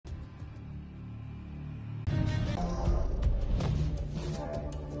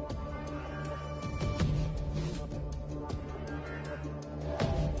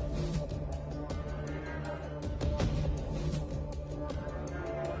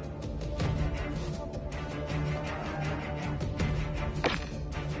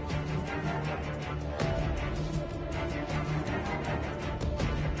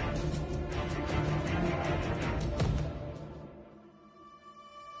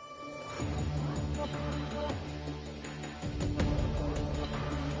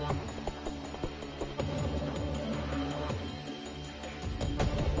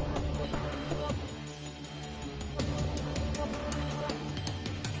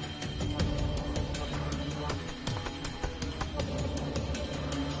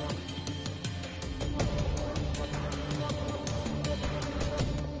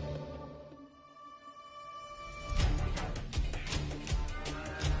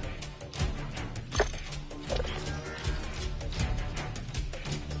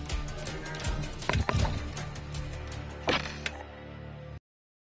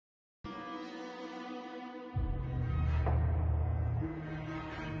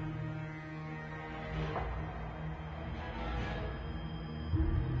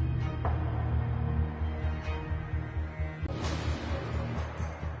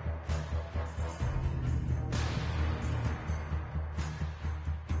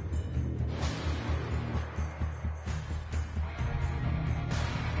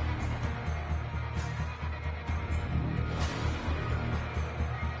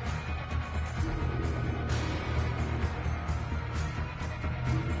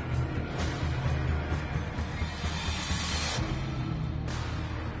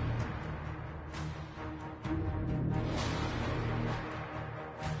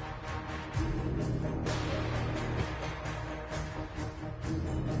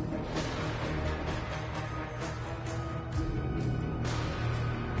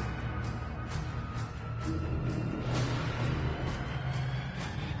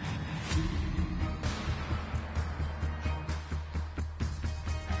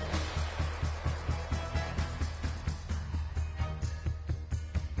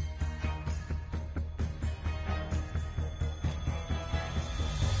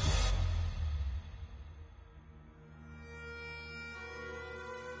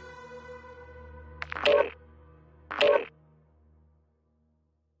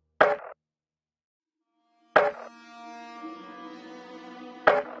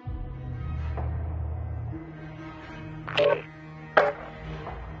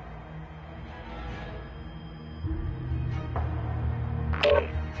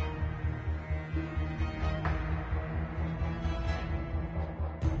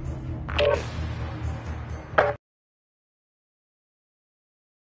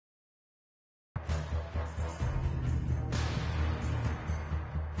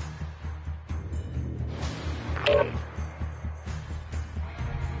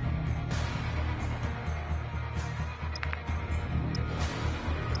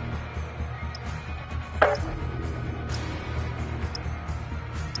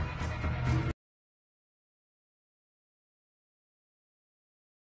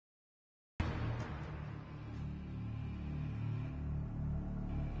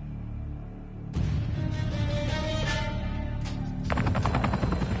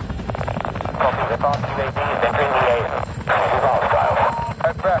Advanced UAV is entering the area. Move out, Kyle.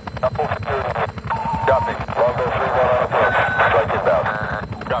 Head back. Up full security. Copy. Longbow 3-1 on approach. Strike inbound.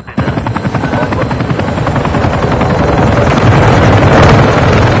 Copy that. Longbow.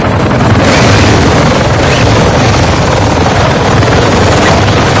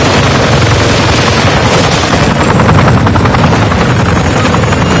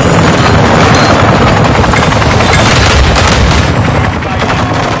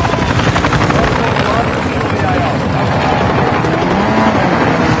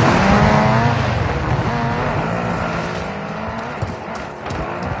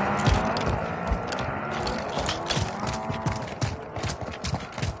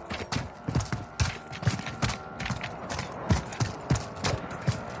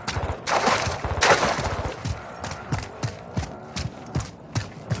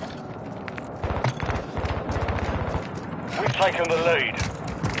 Taken the lead.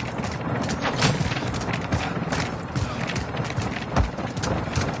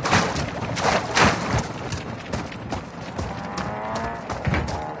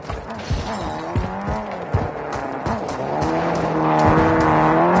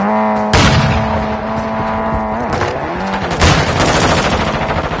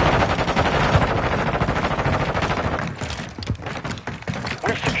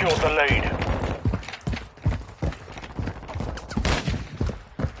 We've secured the lead.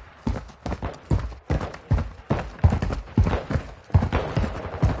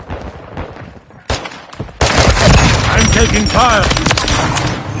 Taking fire!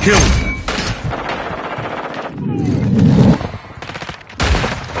 Killed!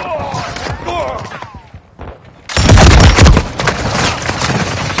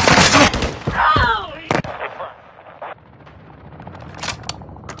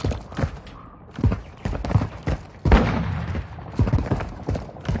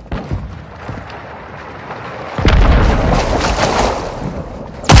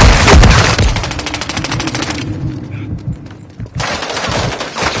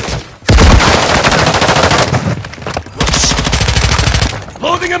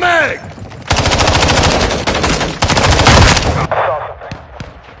 Loading a mag!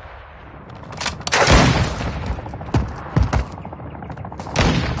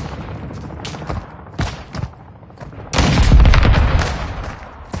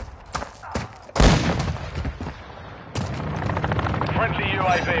 Friendly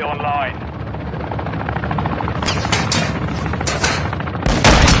UAV online.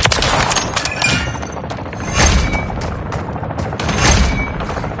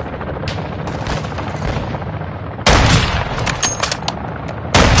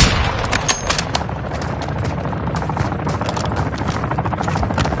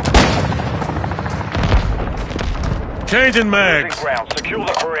 Changing mags. Ground. Secure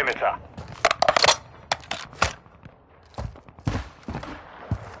the perimeter.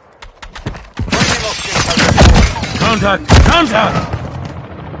 Contact! Contact!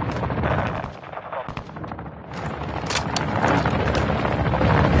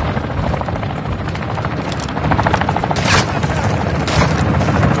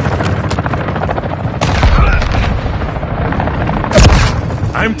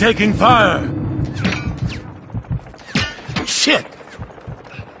 I'm taking fire! Shit!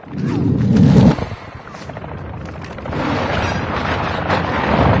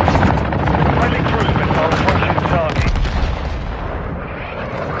 Friendly cruise missile approaching target.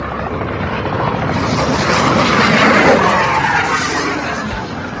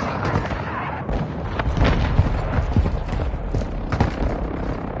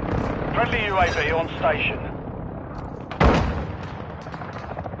 Friendly UAV on station.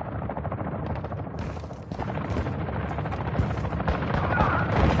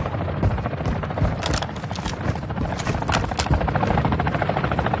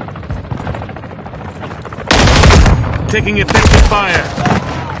 taking effective fire.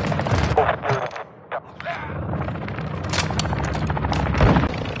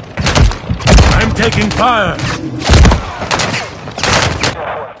 I'm taking fire.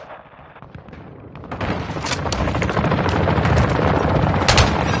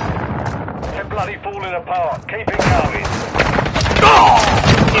 They're bloody falling apart. Keep it coming.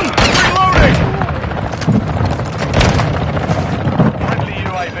 Reloading! Friendly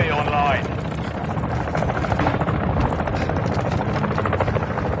UAV online.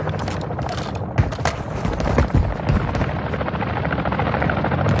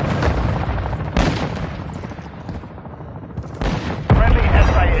 Friendly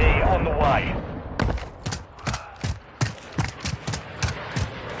SAE on the way.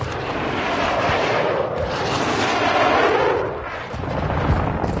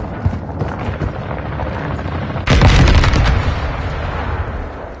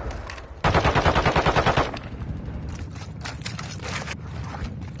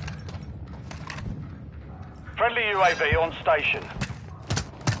 Friendly UAV on station.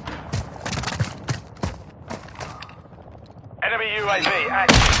 Enemy UAV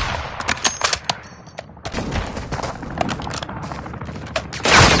active.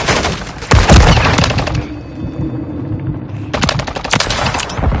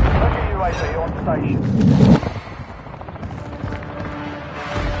 Friendly UAV on station.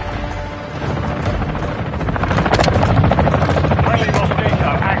 Friendly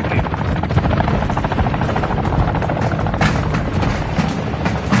Mosquito active.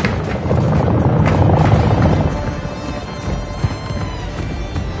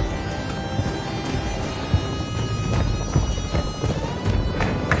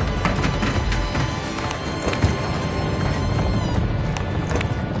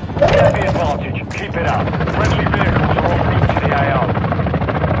 Get the advantage. Keep it up. Friendly vehicles are en route to the AO.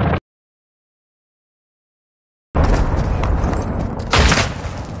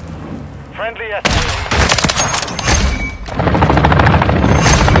 Friendly SAE.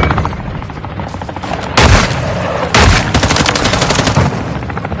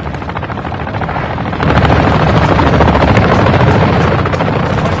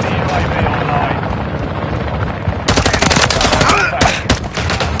 Friendly UAV online.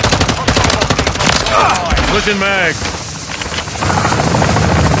 Switching mag.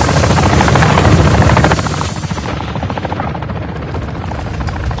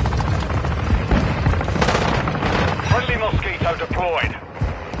 Friendly Mosquito deployed.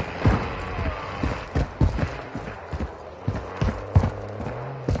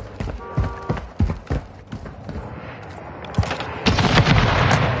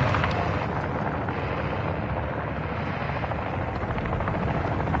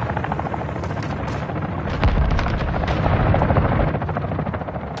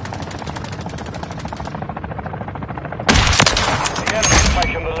 The enemy's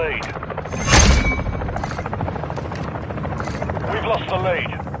taken the lead. We've lost the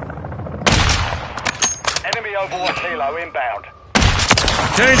lead. Enemy over 1 kilo inbound.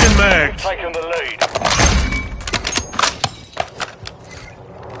 Changing mag. We've taken the lead.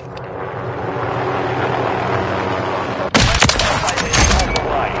 On the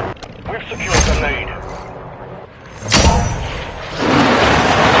way. We've secured the lead.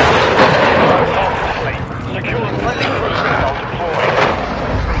 Secure friendly cruise missile deployed.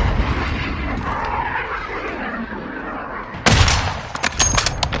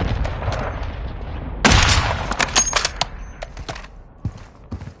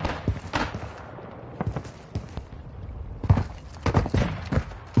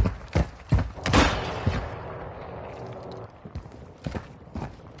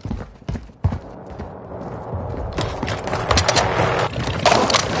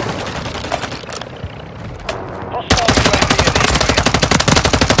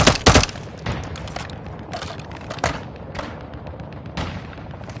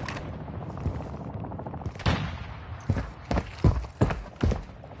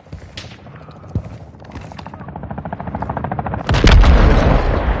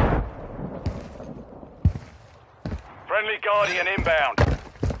 Friendly Guardian inbound.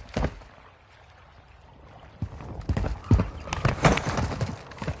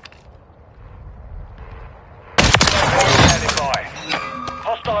 Standing by.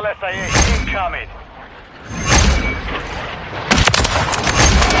 Hostile SAE incoming.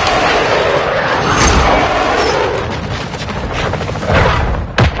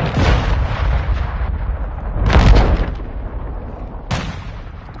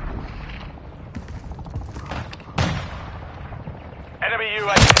 Enemy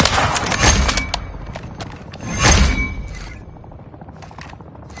UAV.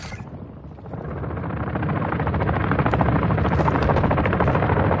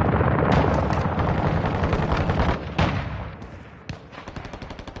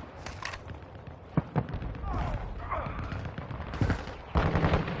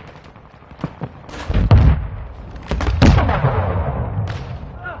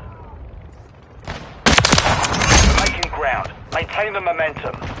 inbound. Maintain the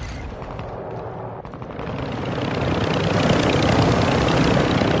momentum.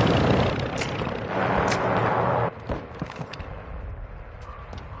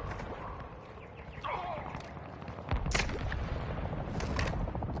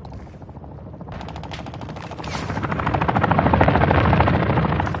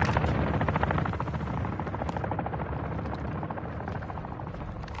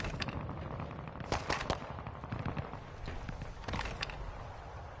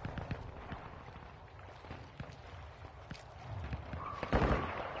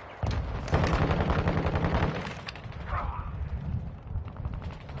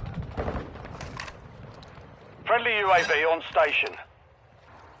 Friendly UAV on station.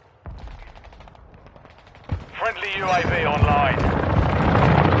 Friendly UAV online.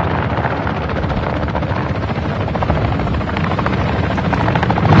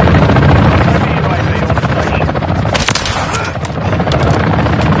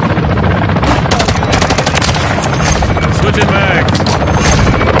 Switching mags.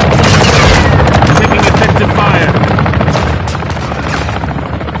 Taking effective fire.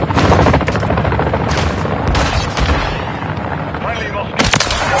 Friendly Moscow.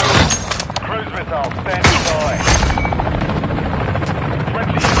 Cruise missile standing by.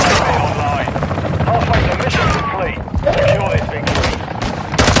 Friendly UAV online. Halfway to mission complete. Secure this victory.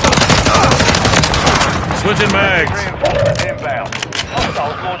 Switching mags. Reinforcements inbound.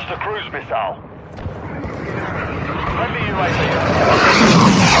 Hostiles launched a cruise missile. Friendly UAV.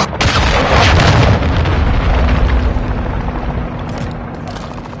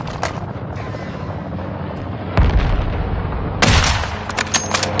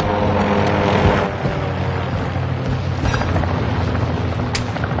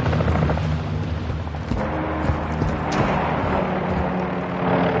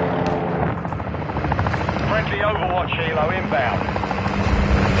 Friendly Overwatch helo inbound.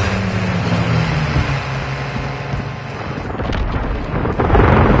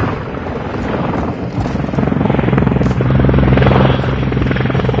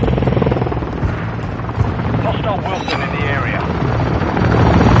 Hostile Wilson in the area.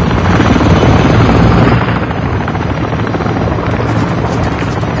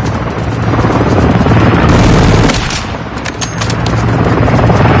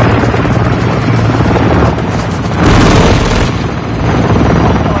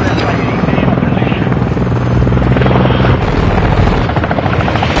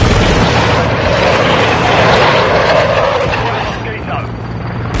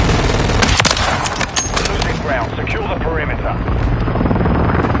 Secure the perimeter.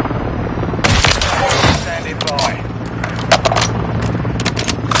 Standing by.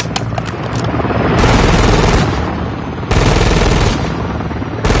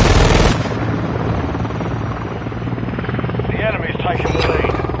 The enemy's taken the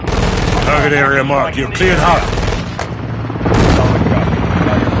lead. Target area marked. You're cleared hot.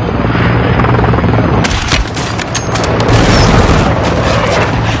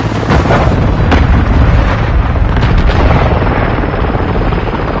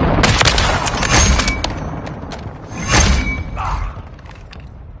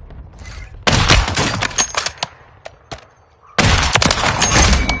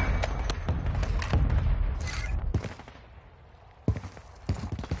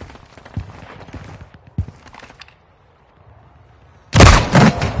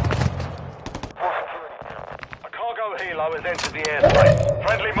 Helo has entered the airspace.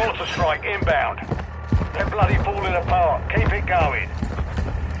 Friendly mortar strike inbound. They're bloody falling apart. Keep it going.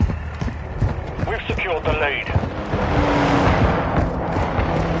 We've secured the lead.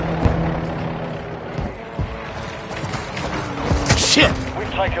 Shit!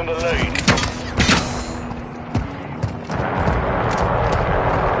 We've taken the lead.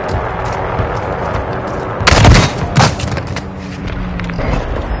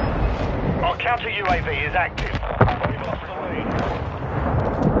 Our counter UAV is active. We've lost the lead.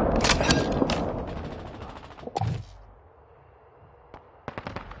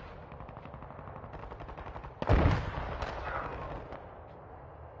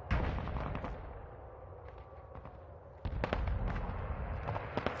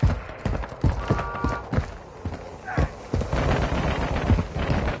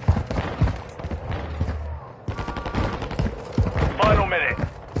 Final minute.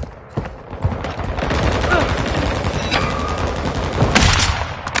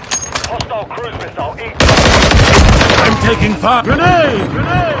 Hostile cruise missile incoming. I'm taking fire. Grenade!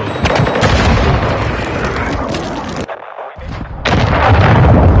 Grenade!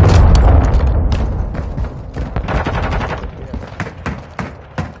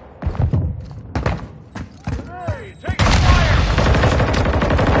 Take it.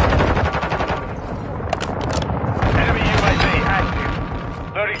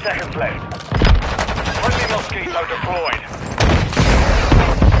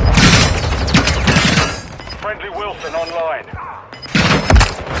 online.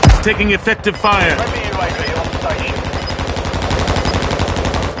 Taking effective fire. Friendly UAV on station.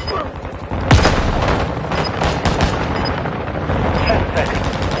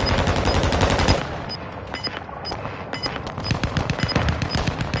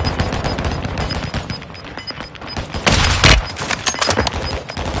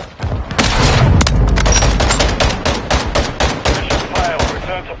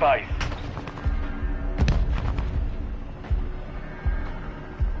 Return to base.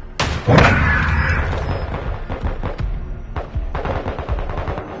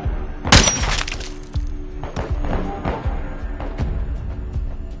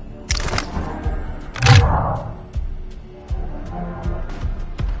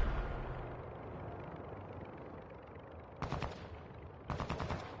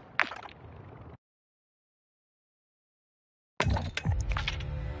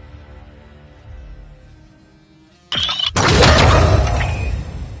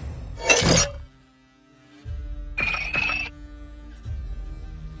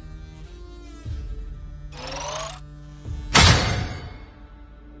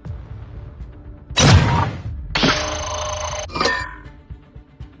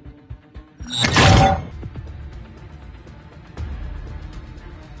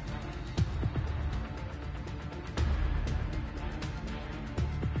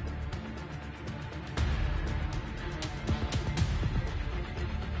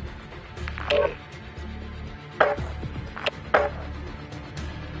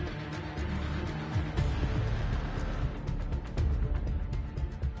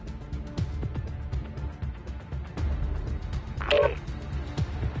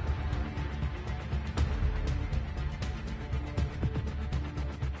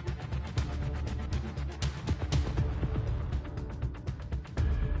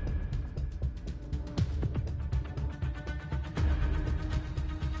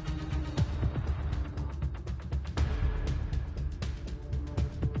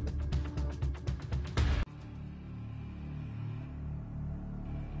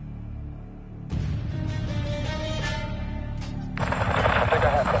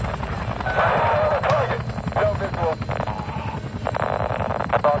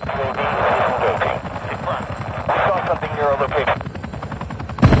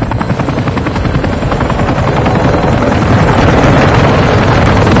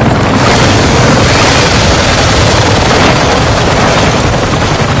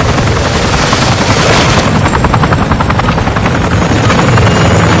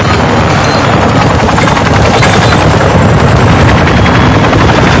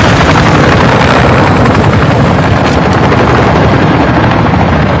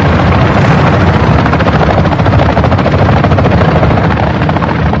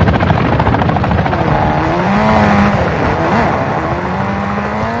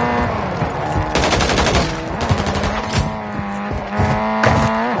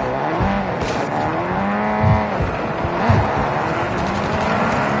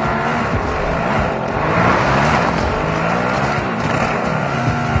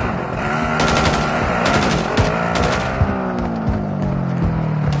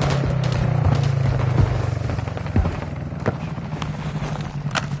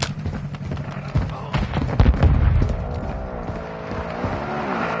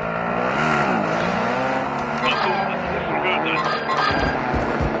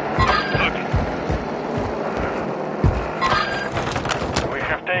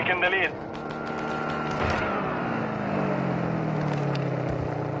 Taking the lead.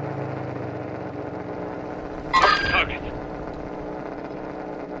 Target.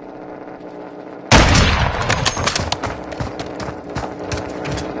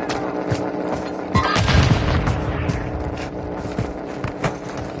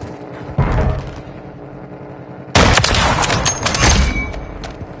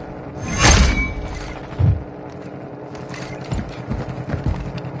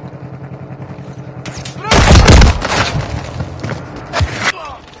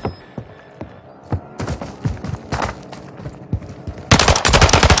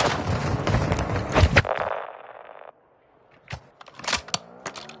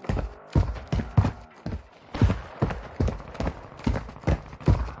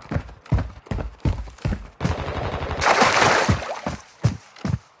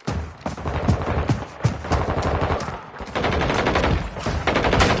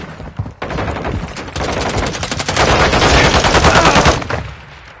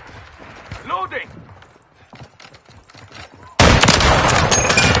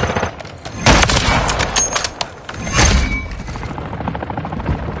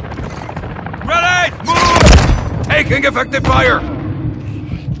 taking effective fire!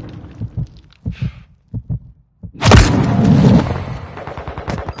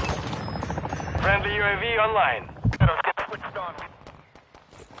 Friendly UAV online.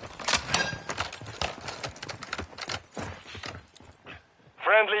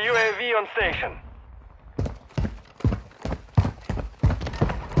 Friendly UAV on station.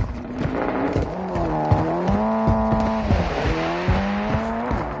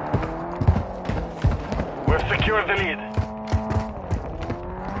 We've secured the lead.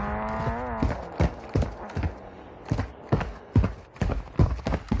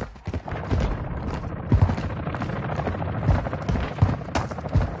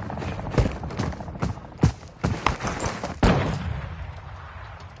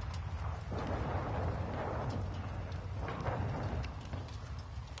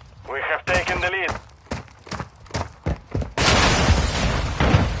 We have taken the lead.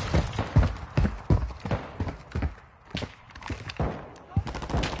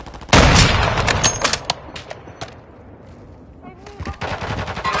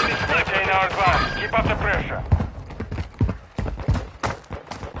 Maintain our advance. Keep up the pressure.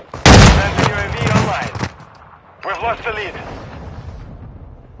 Friendly UAV online. We've lost the lead.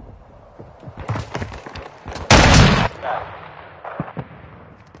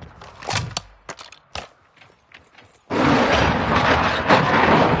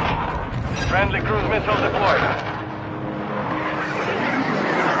 Friendly cruise missile deployed.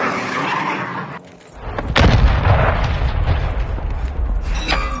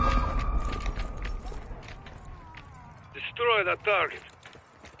 Destroy that target.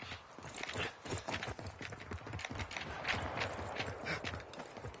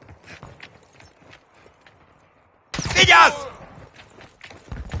 Sillas!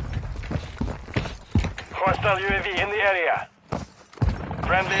 Hostile UAV in the area.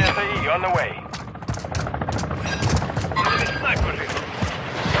 Friendly SAE on the way. Sniper here.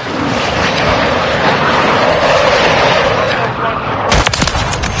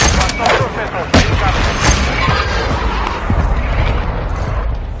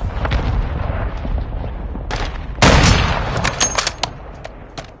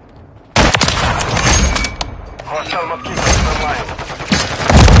 Hostile mosquitoes online.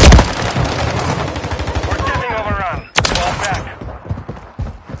 We're getting overrun. Fall back.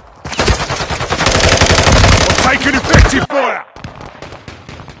 Taking effective fire!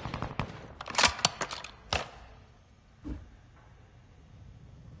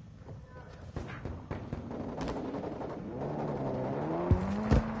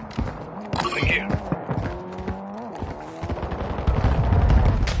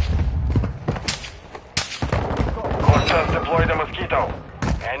 Hostiles deploy the mosquito.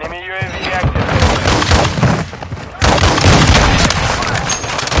 Enemy UAV active.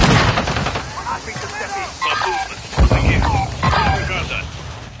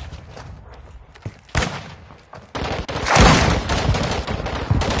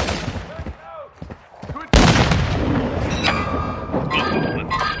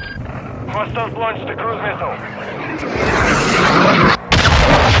 Hostiles launched the cruise missile.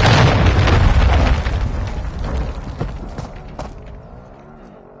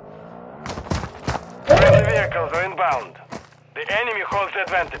 Friendly vehicles are inbound. The enemy holds the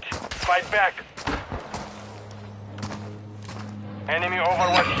advantage. Fight back. Enemy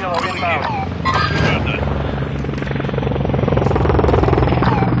Overwatch Kilo inbound.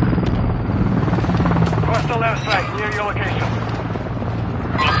 Hostile airstrike near your location.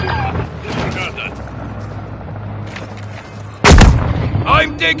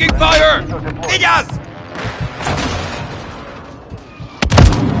 I'm taking fire! Sillas!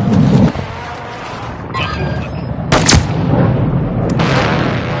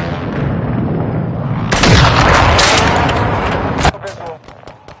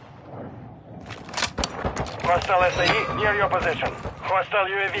 Hostile SAE near your position. Hostile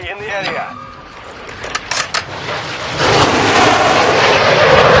UAV in the area.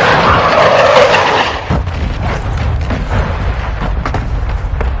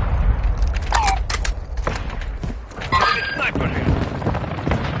 Sniper here.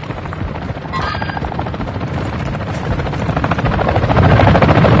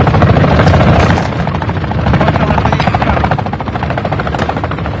 Hostile SAE incoming.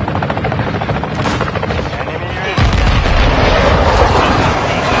 Enemy UAV.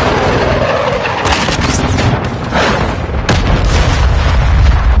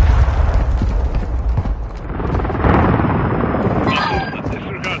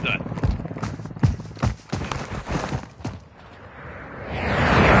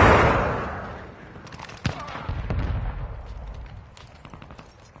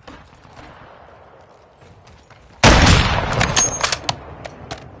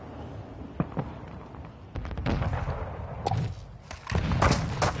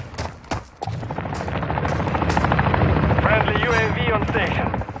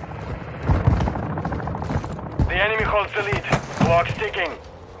 The enemy holds the lead. Clock's ticking.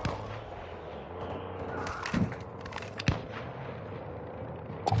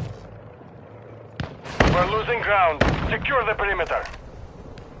 We're losing ground. Secure the perimeter.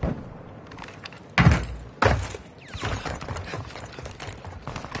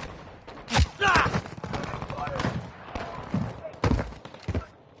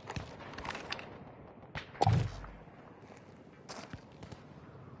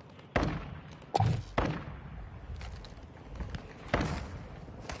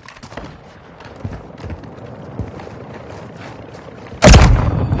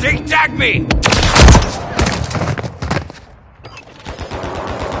 Tag me!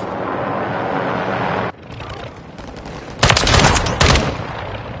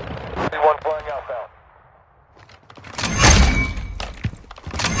 One flying outbound.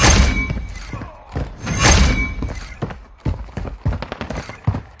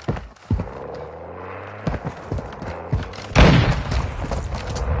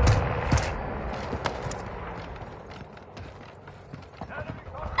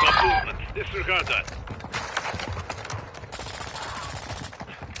 Disregard that.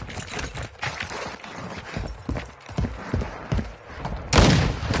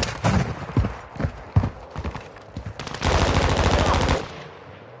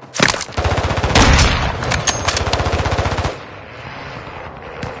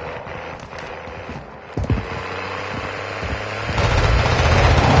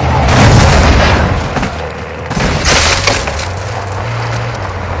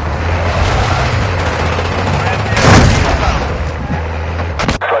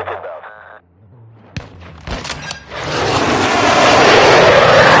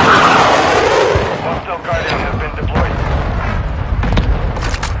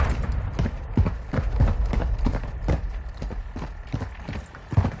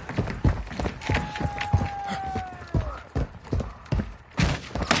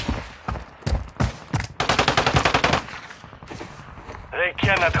 They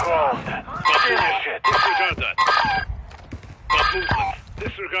cannot hold. Finish it. Disregard that. Stop movement.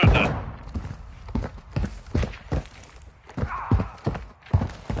 Disregard that.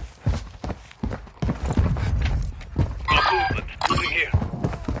 Stop movement. Moving here.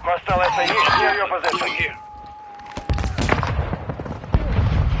 Hostile SAE near your position. Moving here.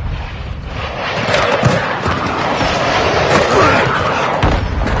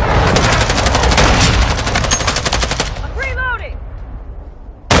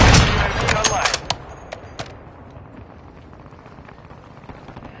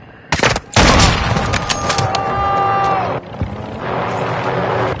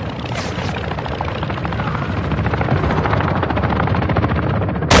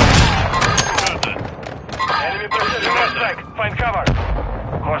 Find cover.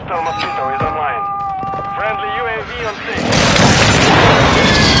 Hostile Mosquito is online. Friendly UAV on station.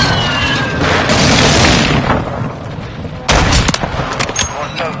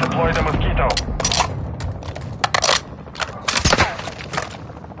 Hostiles deploy the Mosquito.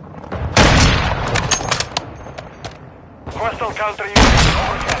 Hostile counter UAV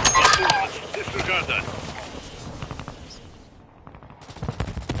overhead. Disregard that.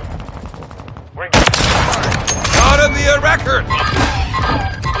 We're getting Gotta be a record!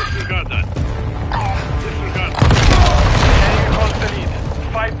 Disregard that. Disregard. enemy holds the lead.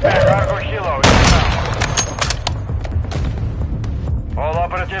 Fight back, Argo Hilo is inbound. All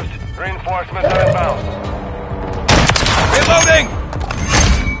operatives, reinforcements are inbound. Reloading!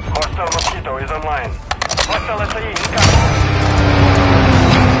 Hostile Mosquito is online. Hostile SAE incoming.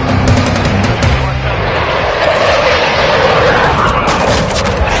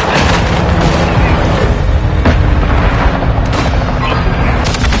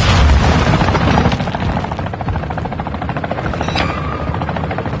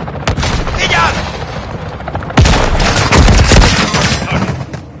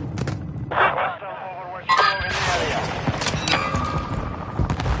 Hostile Overwatch Hilo in the area.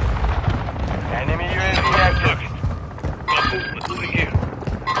 Enemy UAV active. Stop movement. Moving here.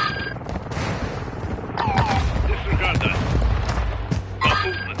 Disregard that. Stop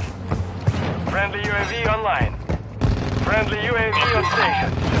movement. Friendly UAV online. Friendly UAV on station.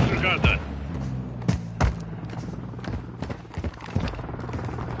 Disregard that.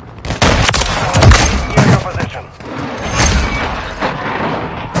 Near your position.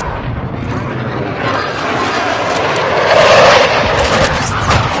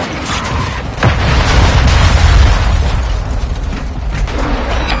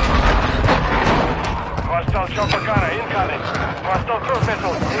 Hostile Chopacana incoming. Hostile cruise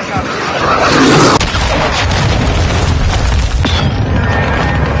missile incoming.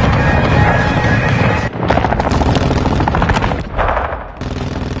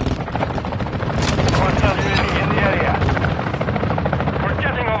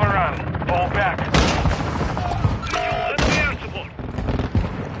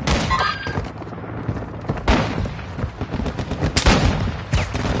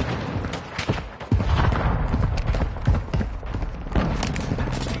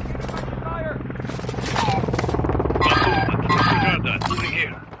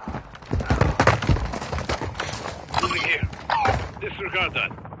 Disregard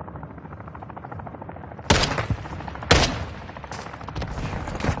that.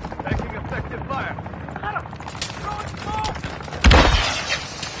 Taking effective fire. Got him! Throwing smoke!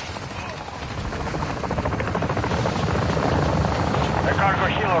 The cargo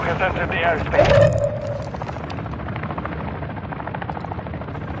helo has entered the airspace.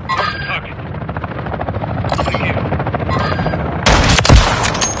 Where's the target? Thank you.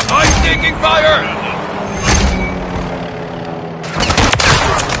 I'm taking fire!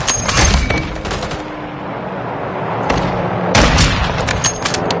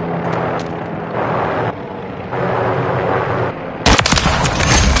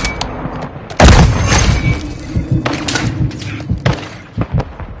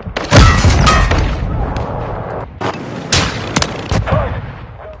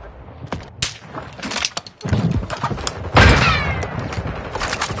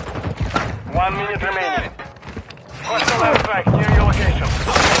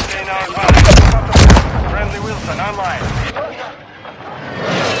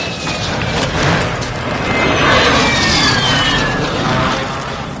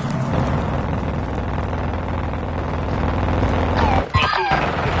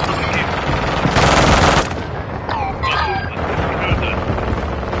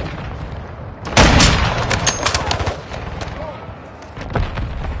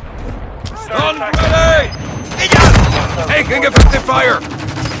 Taking effective fire!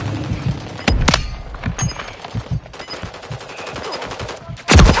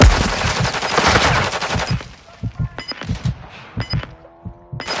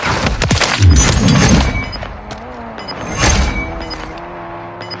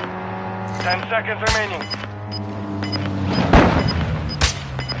 Seconds remaining.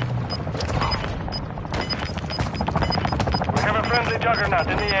 We have a friendly juggernaut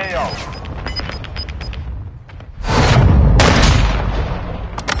in the AO.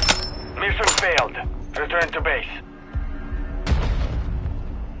 Mission failed. Return to base.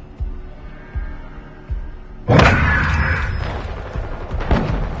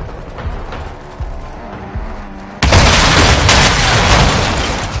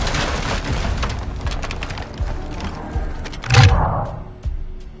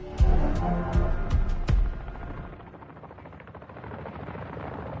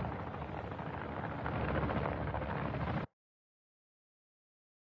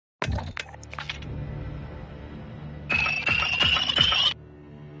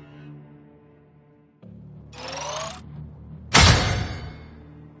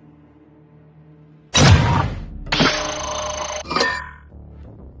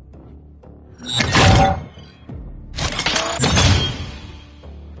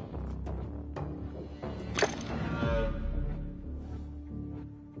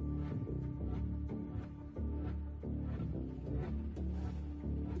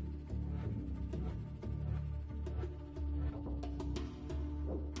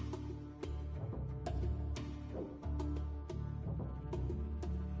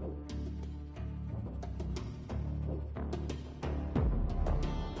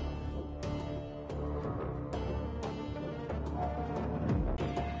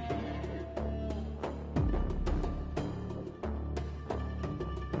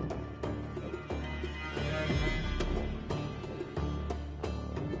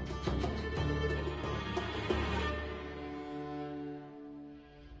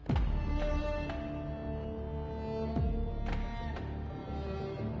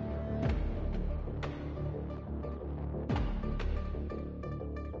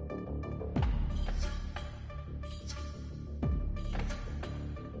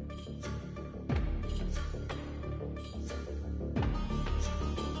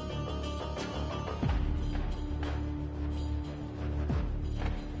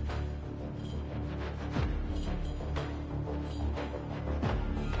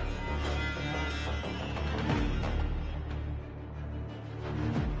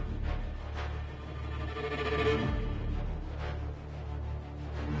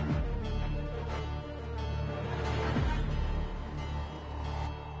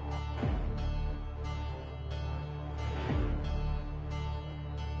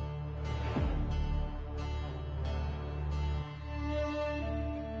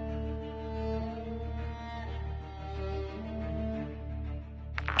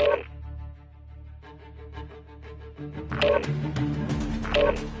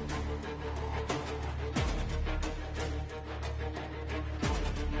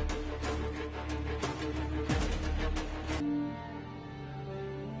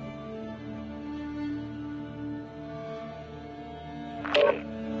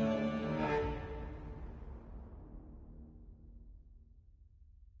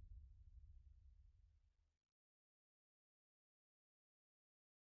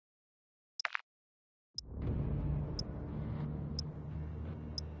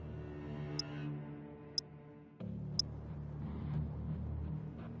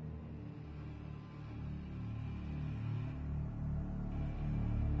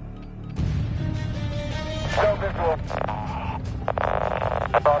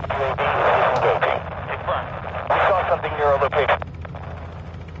 Advanced UAV is engaging. Confirmed. We saw something near our location.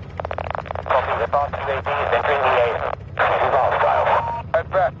 Copy. Advanced UAV is entering the area. Move out, Kyle. Right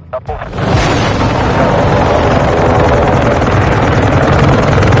back.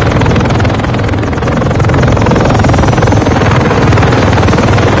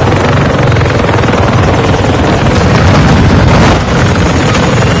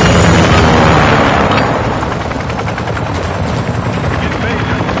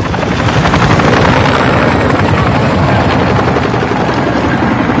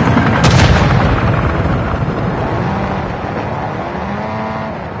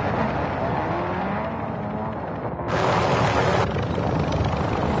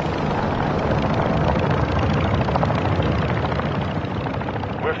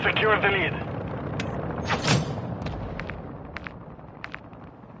 We've secured the lead.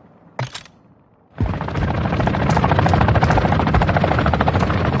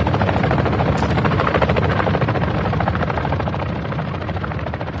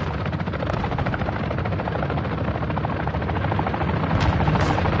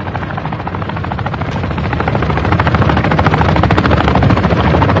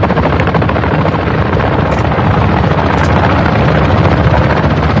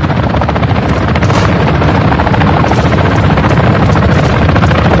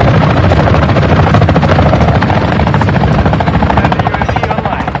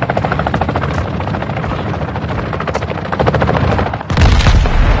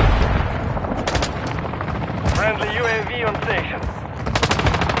 Friendly UAV on station.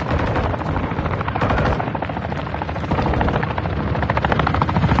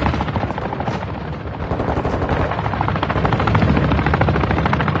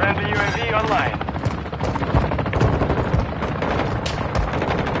 Friendly UAV online.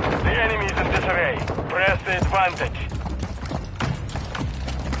 The enemy is in disarray. Press the advantage.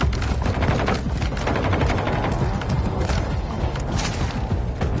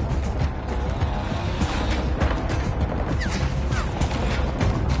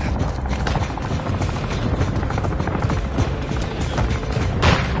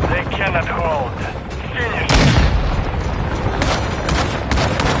 Cannot hold. Finish.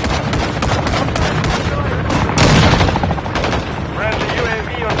 Friendly UAV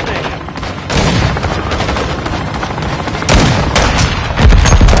on station.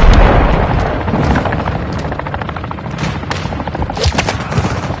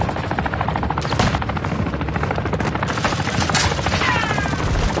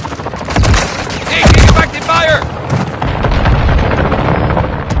 Taking effective fire!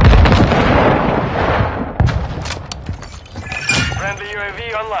 Friendly UAV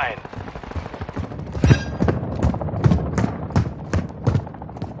online.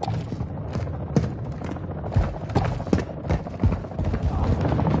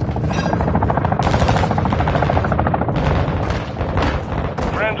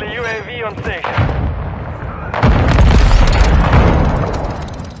 Friendly UAV on station.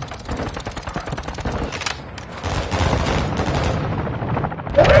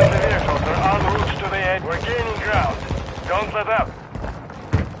 Friendly vehicles are en route to the edge. We're gaining ground. Don't let up.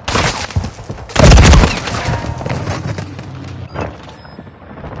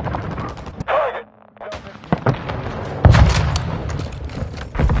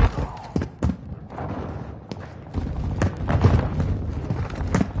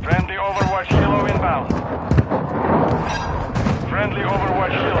 Friendly Overwatch Hilo inbound. Friendly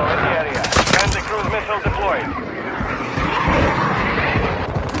Overwatch Hilo in the area. Friendly cruise missile deployed.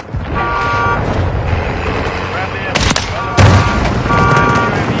 Friendly on the way.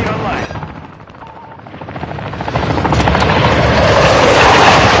 Friendly UAV online.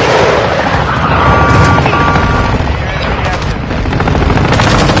 UAV active.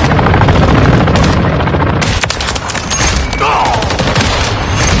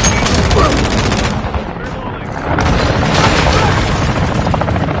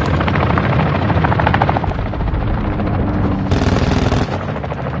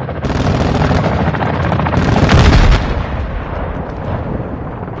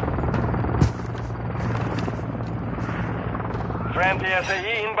 Friendly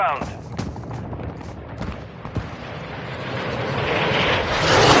SAE inbound.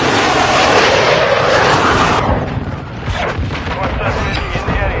 Hostile UAV in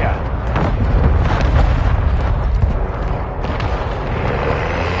the area.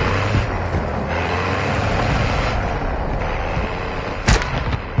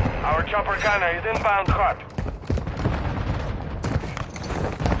 Our chopper gunner is inbound hot.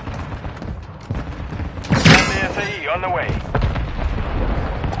 Friendly SAE on the way.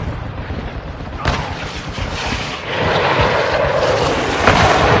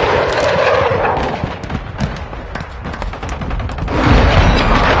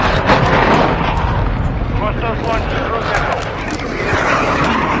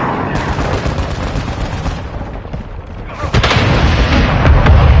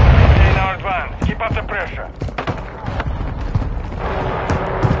 pressure.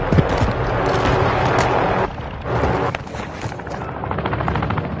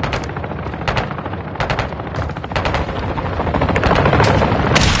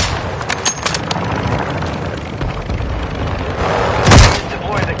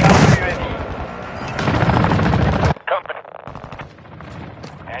 Deploy the counter UAV. Company.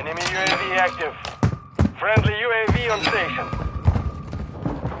 Enemy UAV active. Friendly UAV on station.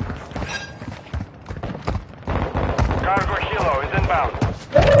 Cargo Hilo is inbound.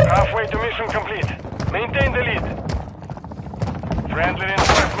 Halfway to mission complete. Maintain the lead. Friendly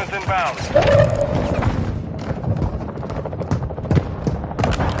reinforcements inbound.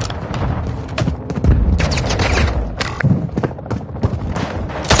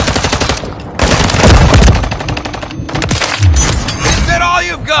 Is that all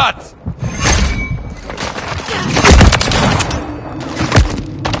you've got?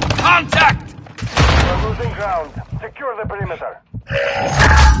 Contact! We're losing ground. Secure the perimeter.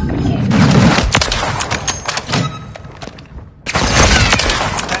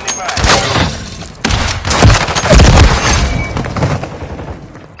 Standing by.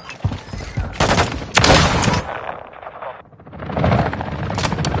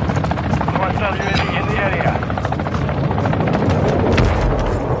 Hostile UAV in the area.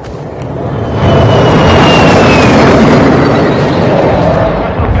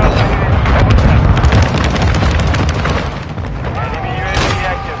 Hostile counter UAV oversent. Enemy UAV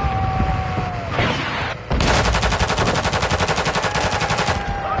active.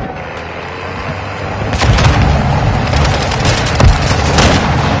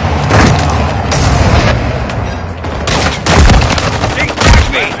 Attack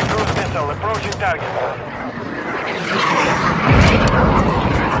me! Friendly cruise missile approaching target.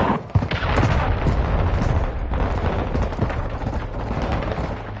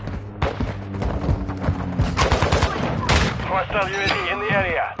 Hostile UAV in the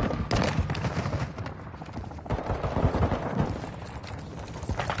area.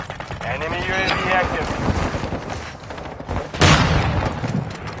 Enemy UAV active.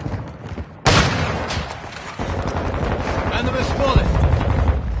 Enemy spotted!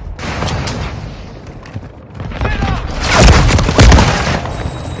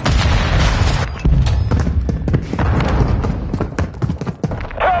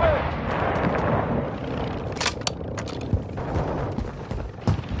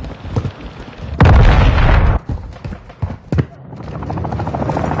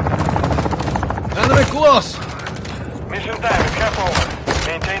 Enemy close! Mission time, cap over.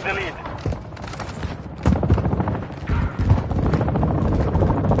 Maintain the lead.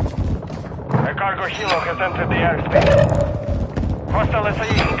 A cargo helo has entered the airspace. Hostile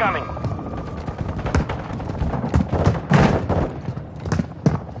SAE incoming.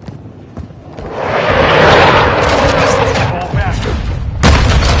 Fall back.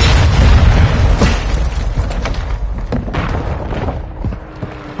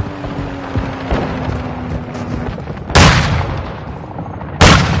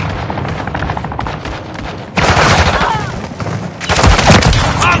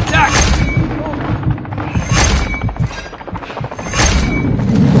 Contact!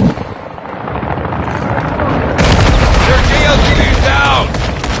 Their JLTV is down!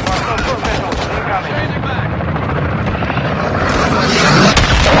 Hostile cruise missiles incoming.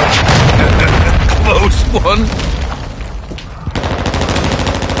 Close one!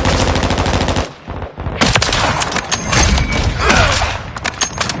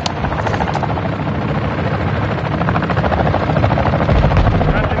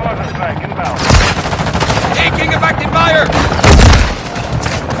 Friendly mortar strike inbound. Taking effective fire!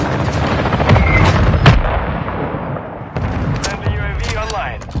 Friendly UAV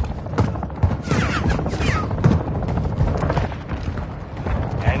online.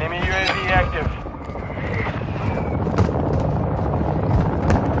 Enemy UAV active.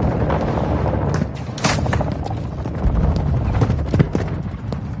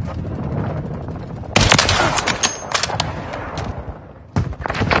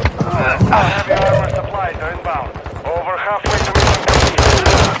 Heavy armor supplies are inbound. Over halfway to mission complete.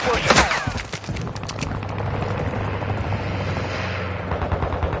 Push it.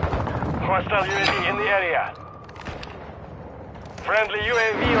 Hostile UAV in the area. Friendly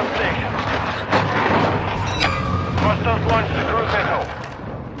UAV on station. Hostiles launched the cruise missile.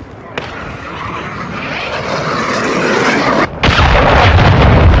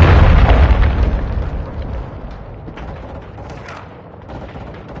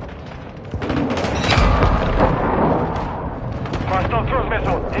 Hostile cruise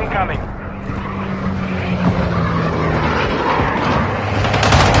missile incoming.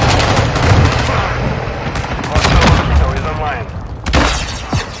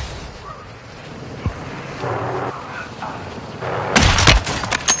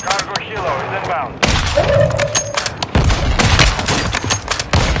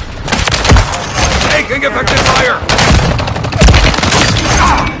 Taking effective fire!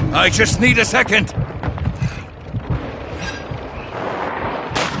 I just need a second!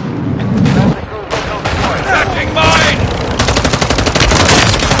 Attacking mine!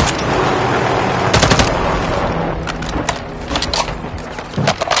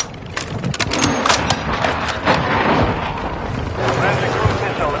 Friendly cruise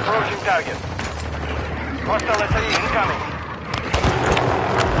missile approaching target. Hostile SAE incoming.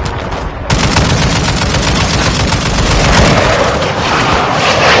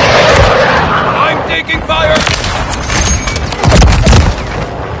 I'm taking fire!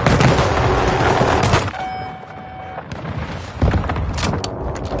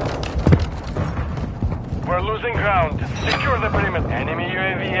 We're losing ground. Secure the perimeter. Enemy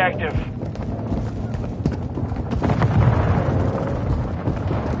UAV active.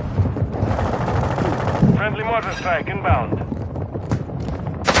 Friendly mortar strike inbound.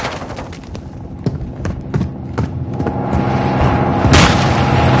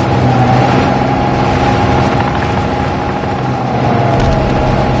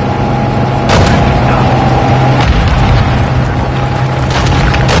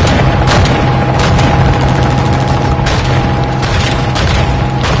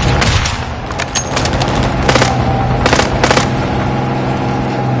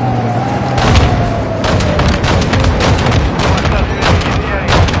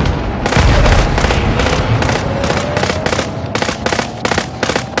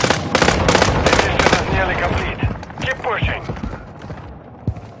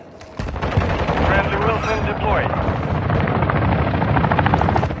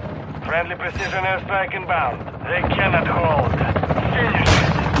 Friendly precision airstrike inbound. They cannot hold. Finish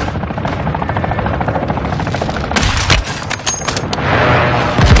it.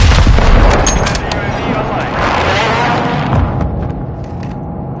 Friendly UAV online.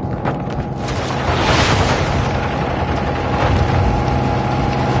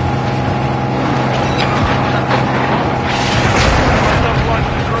 Hostile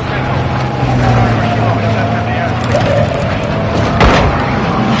launched cruise missile. Cargo Kilo has entered the airspace.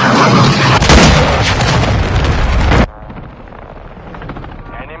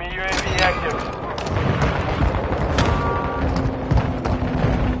 Enemy UAV active.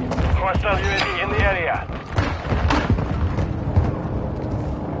 Hostile UAV in the area.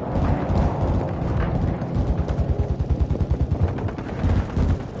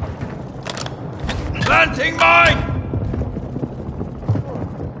 Planting mine!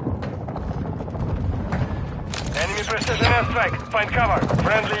 Enemy precision airstrike. Find cover.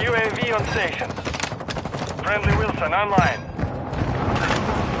 Friendly UAV on station. Friendly Wilson online.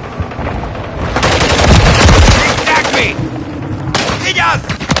 Attack me! Ellas!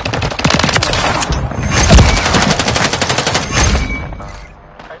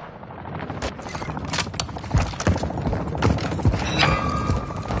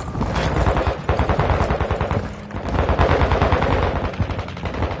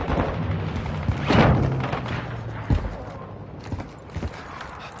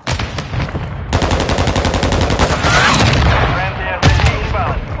 Friendly SAE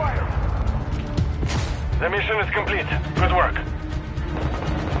inbound. The mission is complete. Good work.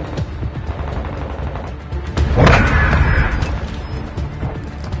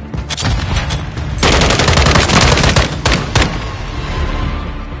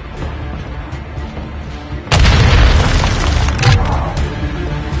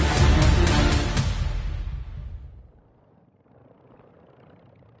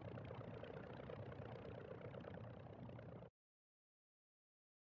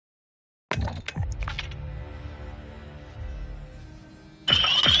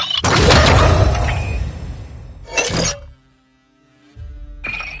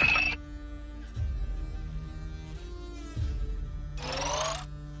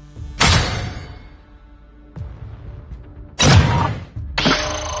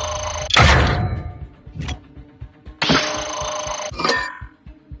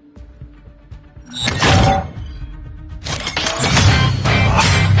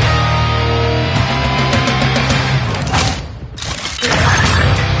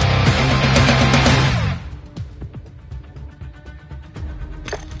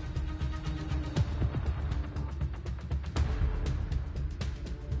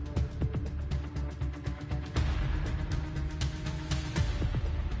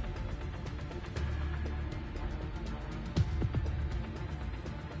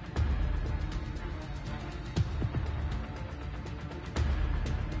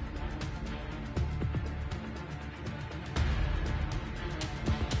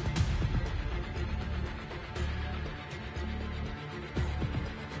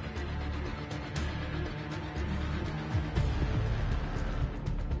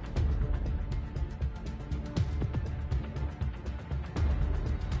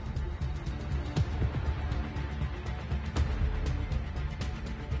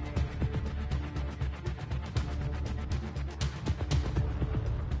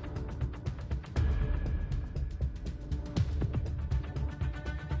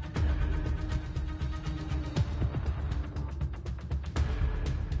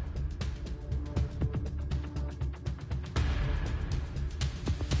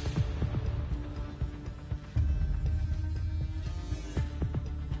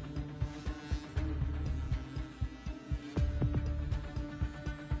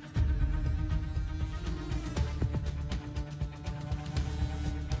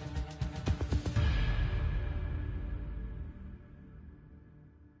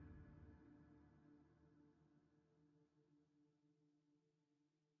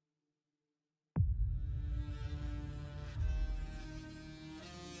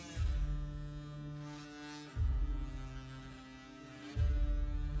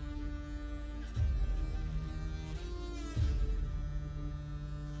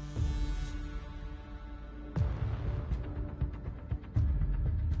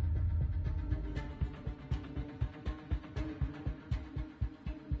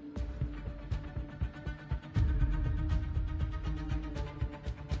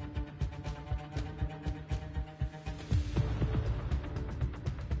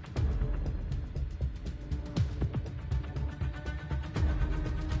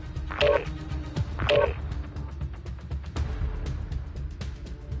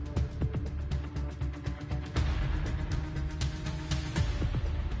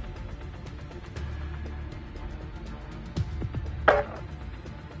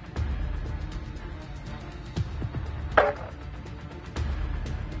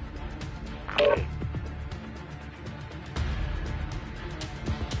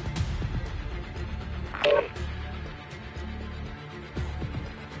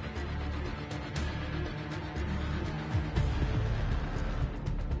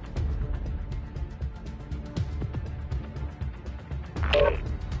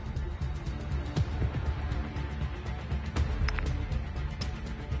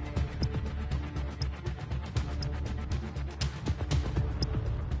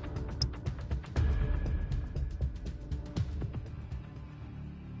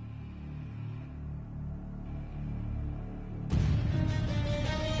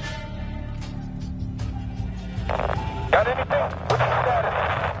 Got anything? What's the status?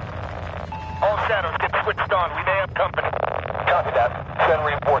 All shadows get switched on. We may have company. Copy that. Send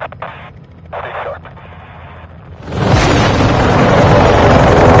reinforcements. Stay sharp.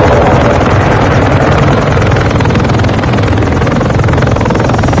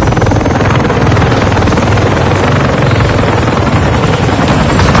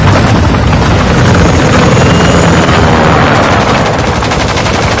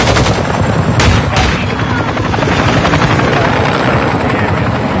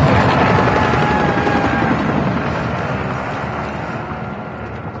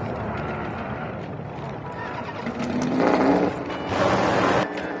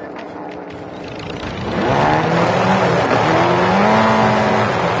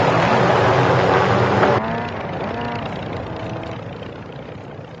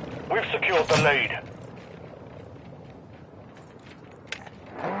 We've secured the lead.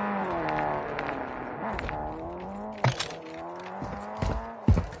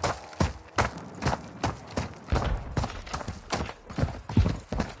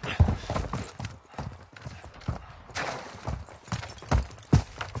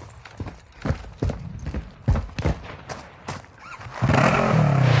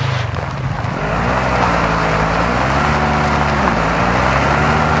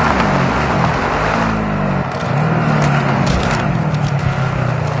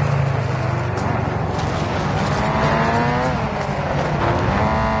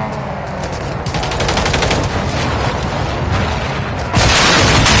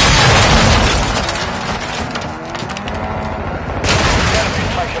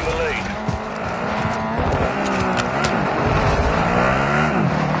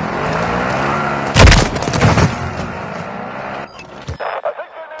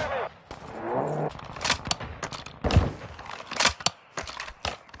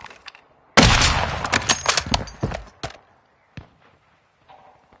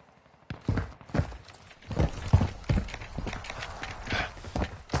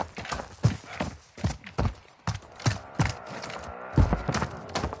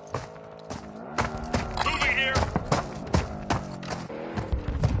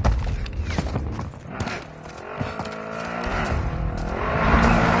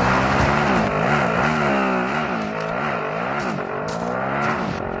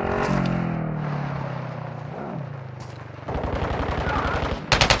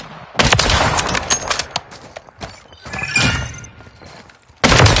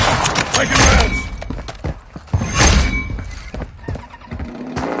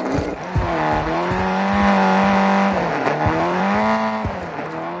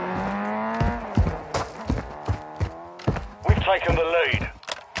 Taken the lead.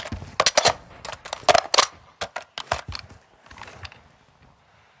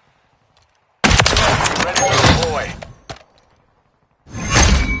 Ready to deploy.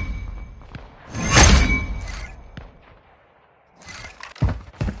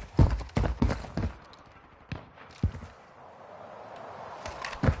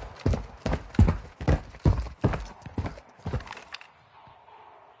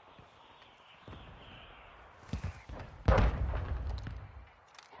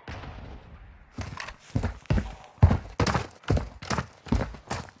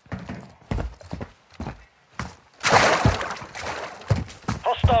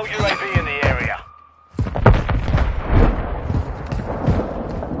 Hostile UAV in the area.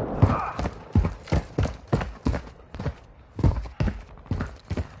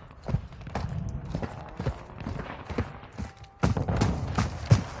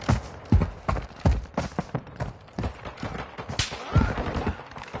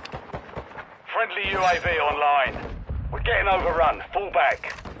 Friendly UAV online. We're getting overrun. Fall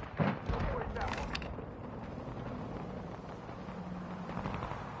back.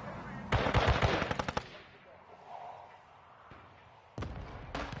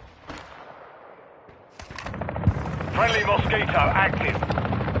 Friendly Mosquito active.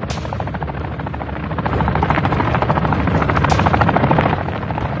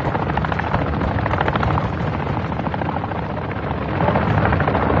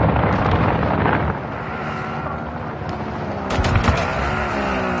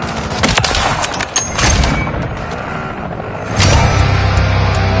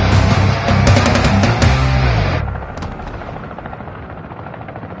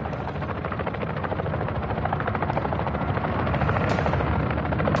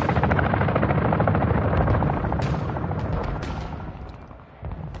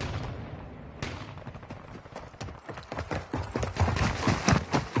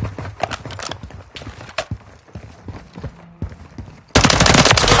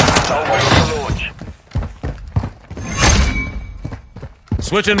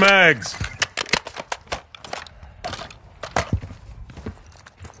 Switching mags.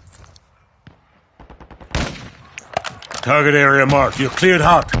 Target area marked. You're cleared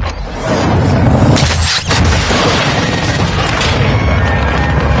hot.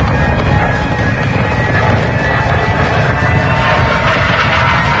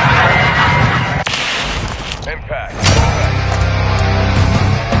 Impact.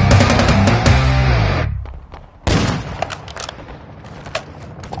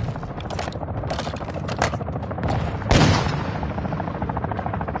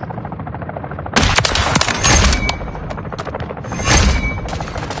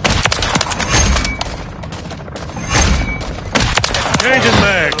 Changing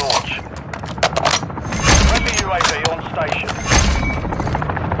mags. Launch. Friendly UAV on station.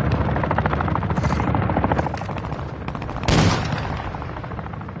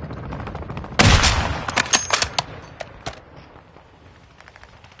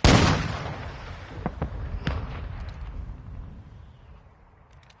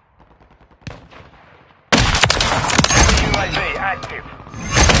 UAV active.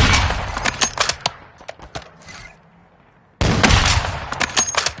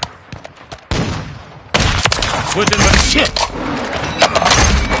 Switching mags. Shit!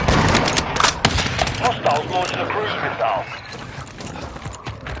 Hostiles launching a cruise missile.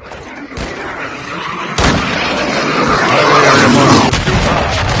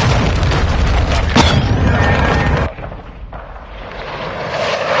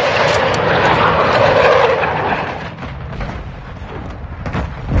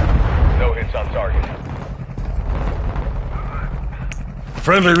 No hits on target.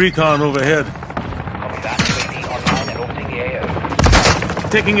 Friendly recon overhead. Copy that. UAV online and orbiting the AO.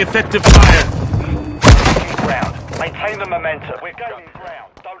 Taking effective fire. Gaining ground. Maintain the momentum. We're gaining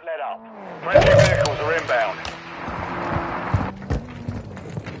ground. Don't let up. Friendly vehicles are inbound.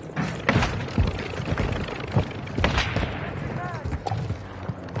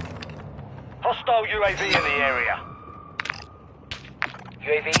 Hostile UAV in the area.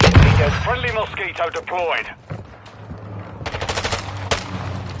 UAV Mosquito. Friendly Mosquito deployed.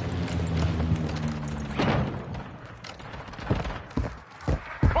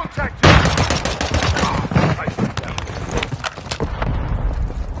 Contact!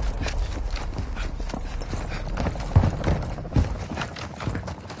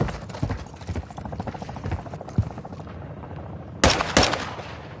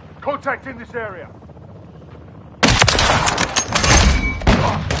 Contact in this area.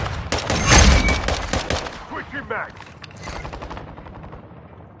 Quick mag.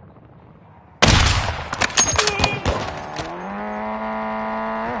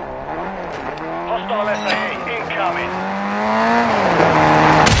 Hostile SAE incoming.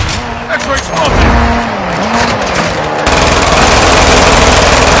 X-ray spotted!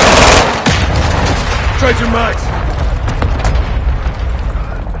 Changing mags.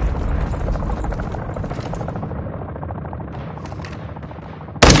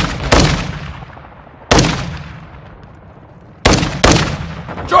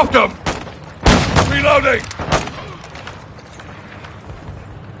 Dropped him! Reloading!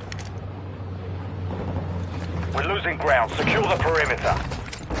 We're losing ground. Secure the perimeter.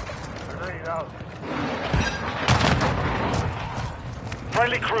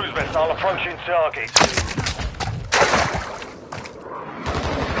 Friendly cruise missile approaching target.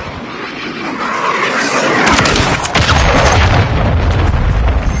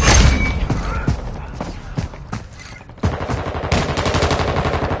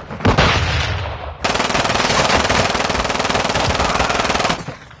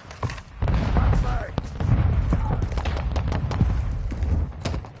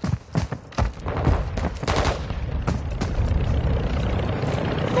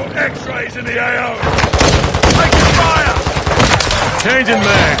 Got X-rays in the AO! Taking fire! Changing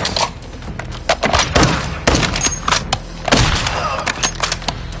mags.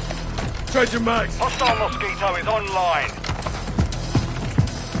 Changing mags! Hostile Mosquito is online.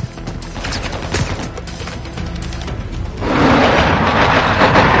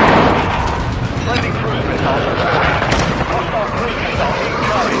 Friendly cruise missile deployed. Hostile cruise missile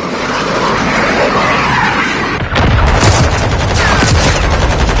incoming.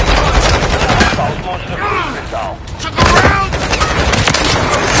 Hostiles launched a cruise missile. To the ground!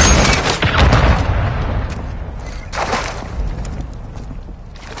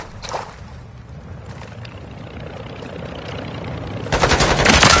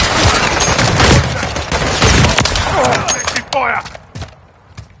 Taking fire!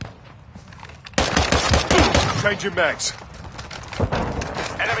 Changing mags.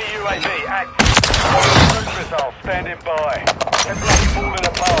 Enemy UAV active. Cruise missile standing by. They're bloody falling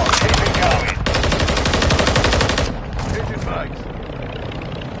apart. Keep it going. Hitting mags.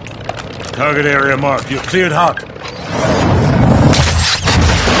 Target area marked. You're cleared hot.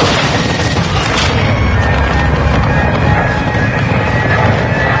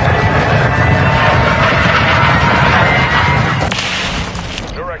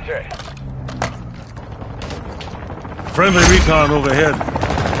 Direct hit. Friendly recon overhead.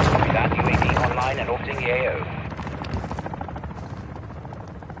 That UAV online and orbiting the AO.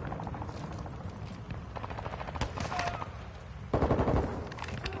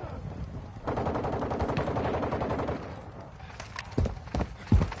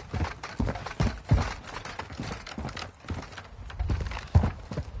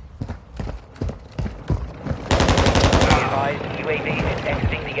 UAV is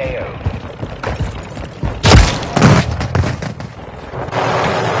exiting the AO.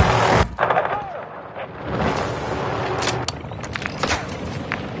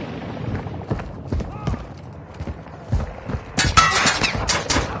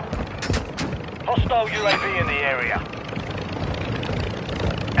 Hostile UAV in the area.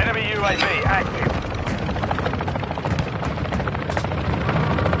 Enemy UAV active.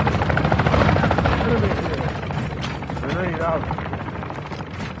 Grenade out.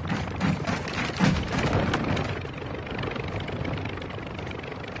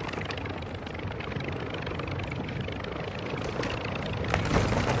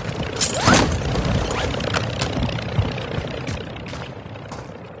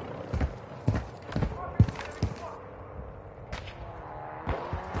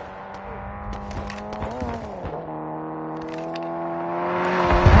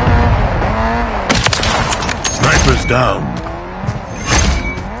 Snipers down.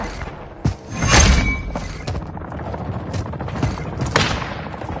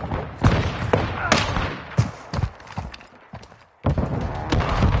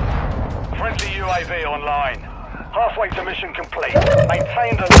 Friendly UAV online. Halfway to mission complete.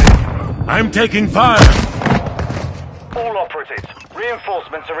 Maintain the lead. I'm taking fire. All operatives.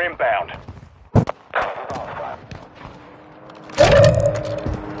 Reinforcements are inbound.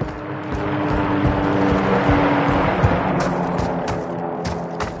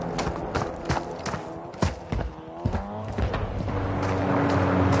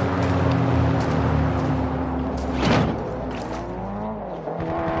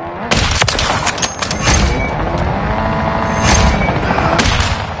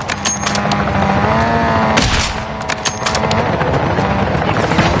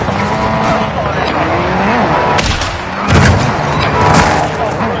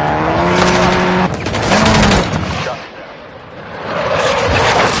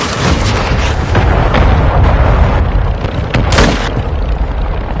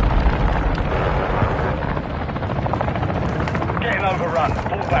 Overrun.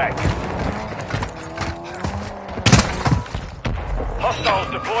 Pull back.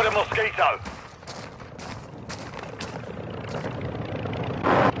 Hostiles deploy the Mosquito.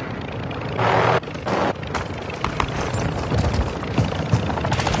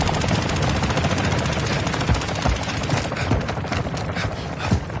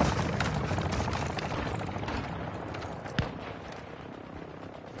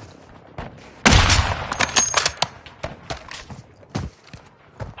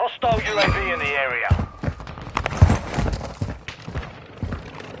 Hostile UAV in the area.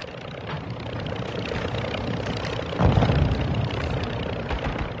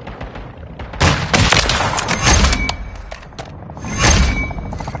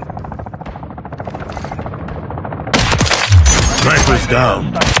 Snipers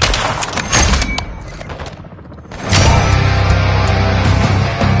down.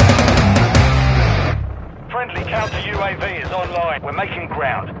 Friendly counter UAV is online. We're making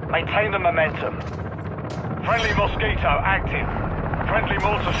ground. Maintain the momentum. Friendly Mosquito active. Friendly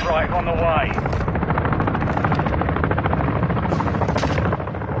mortar strike on the way.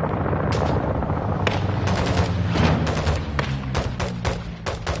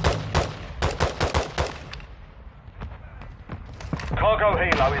 Cargo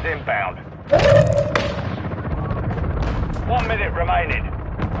helo is inbound. 1 minute remaining.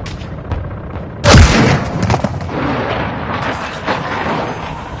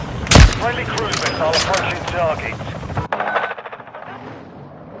 Friendly cruise missile approaching target.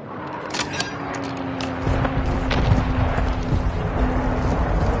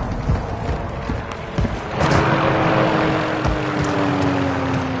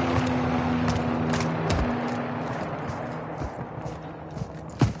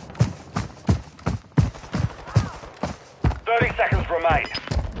 Seconds remain.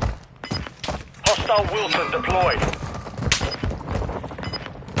 Hostile Wilson deployed.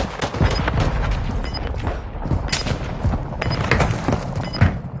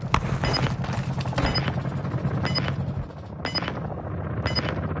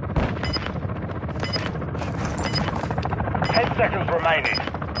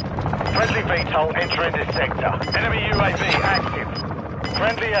 Friendly VTOL entering this sector. Enemy UAV active.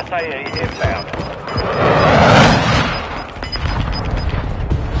 Friendly SAE inbound.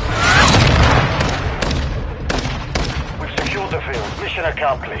 We've secured the field. Mission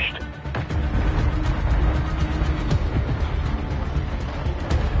accomplished.